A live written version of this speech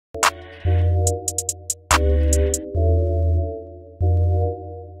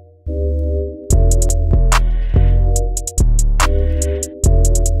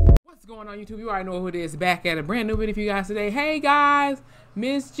YouTube, you already know who it is. Back at a brand new video for you guys today. Hey guys,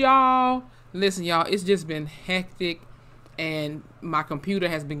 missed y'all. Listen, y'all, it's just been hectic and my computer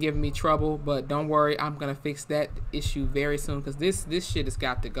has been giving me trouble, but don't worry, I'm gonna fix that issue very soon because this shit has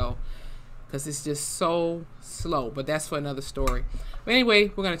got to go because it's just so slow. But that's for another story. But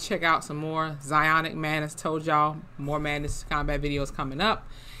anyway, we're gonna check out some more Xionic madness. Told y'all more madness combat videos coming up.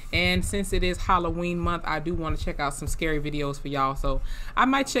 And since it is Halloween month, I do want to check out some scary videos for y'all. So I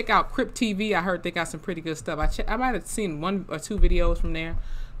might check out Crypt TV. I heard they got some pretty good stuff. I might have seen 1 or 2 videos from there.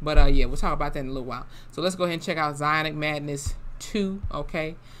 But yeah, we'll talk about that in a little while. So let's go ahead and check out Xionic Madness 2.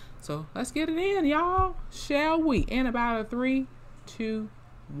 Okay. So let's get it in, y'all. Shall we? In about a 3, 2,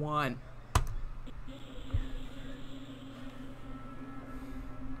 1.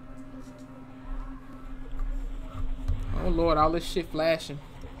 Oh Lord, all this shit flashing.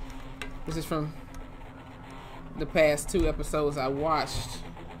 This is from the past 2 episodes I watched.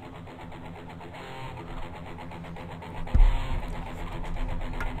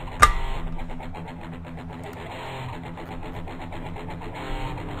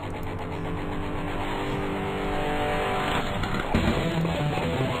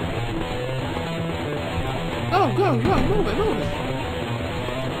 Oh, go, move it. Oh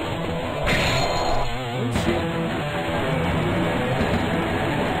shit.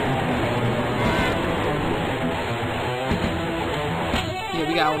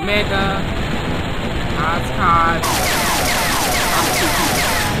 We got Omega, Oscod.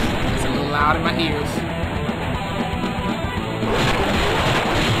 It's a little loud in my ears.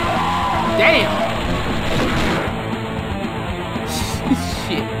 Damn!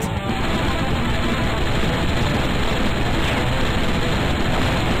 Shit.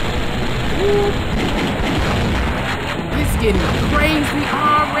 Ooh. It's getting crazy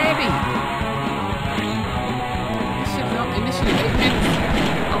already. This shit is 8 minutes.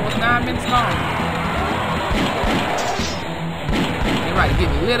 9 minutes long. They right to get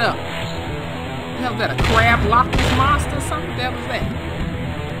lit up. What the hell was that? A crab Loch Ness monster or something? What the hell was that?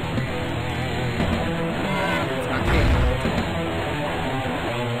 It's my cat.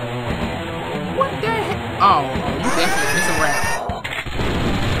 What the heck? Oh, you definitely. It's a wrap.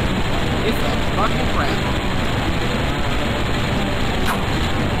 It's a fucking wrap.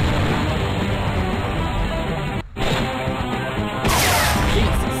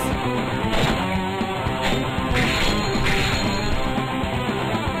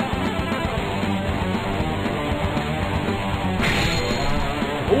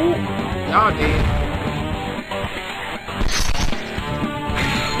 Y'all did.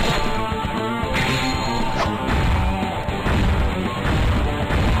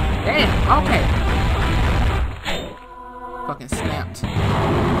 Damn, okay. Fucking snapped.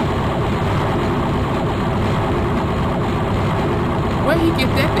 Where'd he get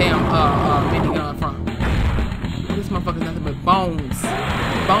that damn minigun from? This motherfucker's nothing but bones.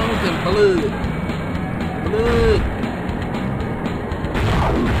 Bones and blood. Blood.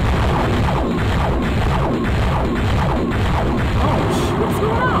 What's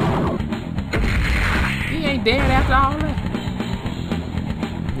going on? He ain't dead after all that.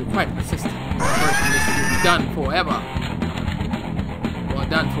 You're quite persistent. Person, this is done forever. Well,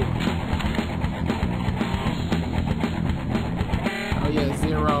 done for. Oh yeah,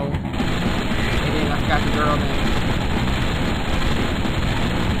 0. And then I forgot the girl name.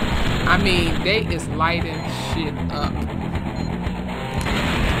 I mean, they is lighting shit up.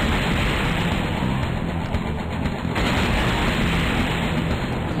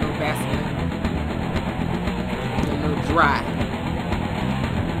 Dry.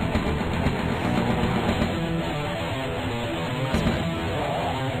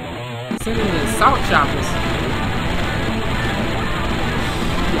 Send it in salt choppers.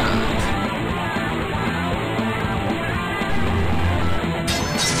 God.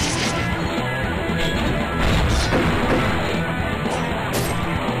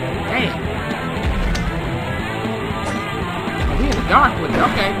 Damn. We in the dark with it.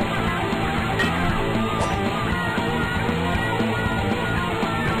 Okay.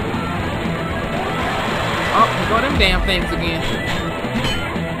 Oh, here go them damn things again.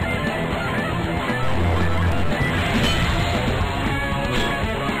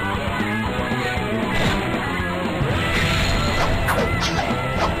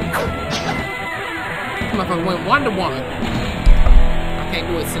 This motherfucker went 1-to-1. I can't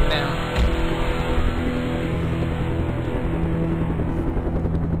do it sitting down.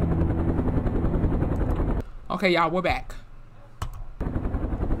 Okay, y'all, we're back.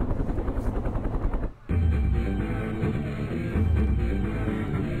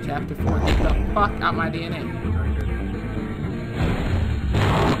 Chapter 4. Get the fuck out my DNA.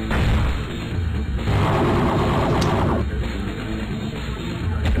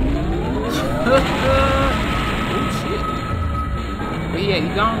 shit. But yeah,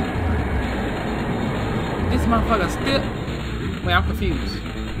 you gone? This motherfucker still... Wait, I'm confused.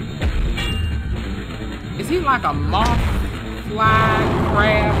 Is he like a moth, fly,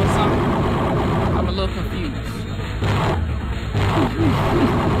 crab, or something? I'm a little confused.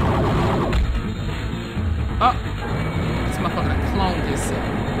 Oh, this motherfucker that cloned himself.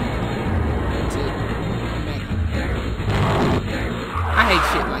 I hate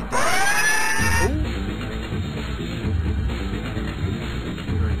shit like that.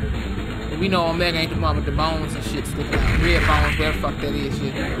 Ooh. We know Omega ain't the one with the bones and shit sticking out. Red bones, whatever the fuck that is,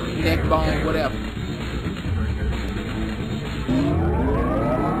 shit. Neck bone, whatever.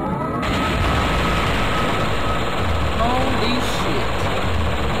 Holy shit.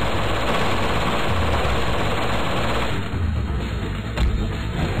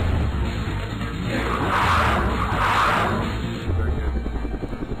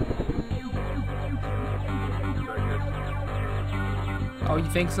 Oh, you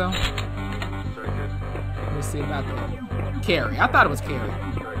think so? Let me see about that. Carrie. I thought it was Carrie.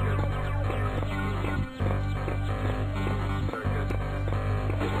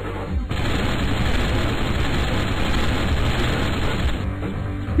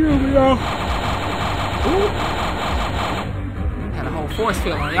 Here we go. Ooh. Had a whole force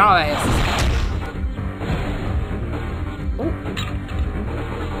field on y'all asses. Ooh.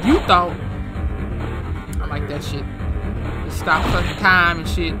 You thought. I like that shit. Just stop fucking time and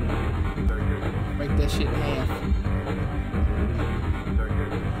shit. Break that shit in half.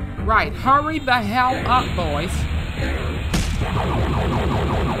 Right, hurry the hell up, boys.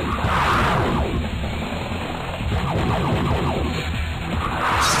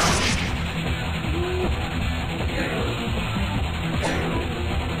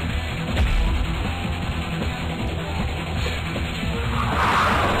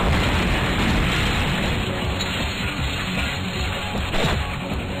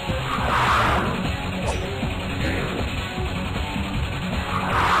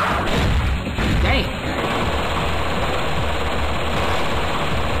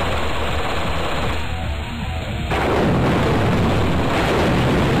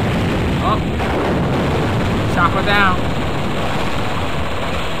 Chop her down.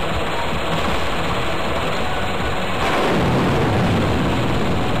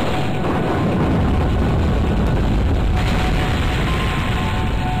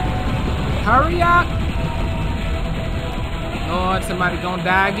 Hurry up. Lord, somebody gonna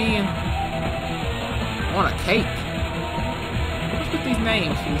die again. I want a cake. Let's put these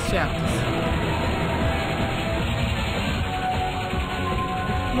names for these chapters.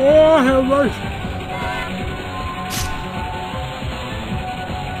 Lord have mercy.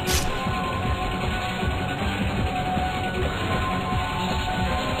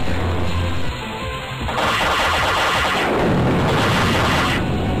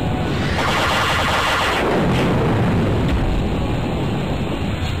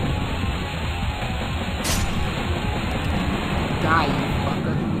 Die, you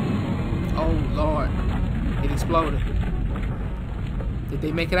fucker. Oh, Lord. It exploded. Did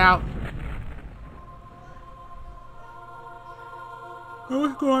they make it out? Oh,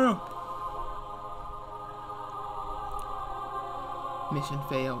 what's going on? Mission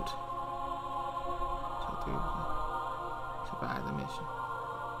failed. Survive the mission.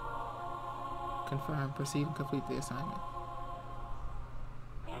 Confirm. Proceed and complete the assignment.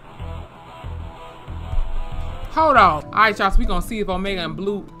 Hold on. Alright, y'all, so we gonna see if Omega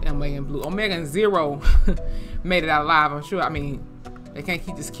and Zero made it out alive. I'm sure. I mean, they can't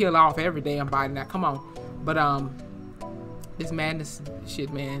keep this kill off every damn body now. Come on. But this madness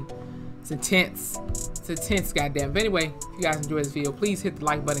shit, man. It's intense. It's intense, goddamn. But anyway, if you guys enjoyed this video, please hit the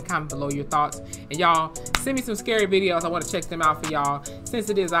like button, comment below your thoughts. And y'all, send me some scary videos. I want to check them out for y'all.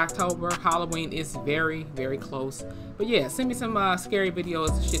 Since it is October, Halloween is very, very close. But yeah, send me some scary videos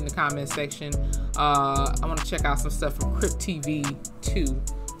and shit in the comment section. I want to check out some stuff from Crypt TV too.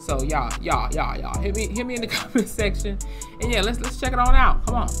 So y'all, hit me in the comment section. And yeah, let's check it on out.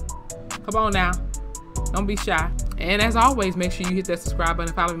 Come on now. Don't be shy. And as always, make sure you hit that subscribe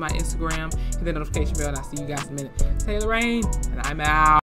button, follow me on my Instagram, hit that notification bell, and I'll see you guys in a minute. Taylor Rain, and I'm out.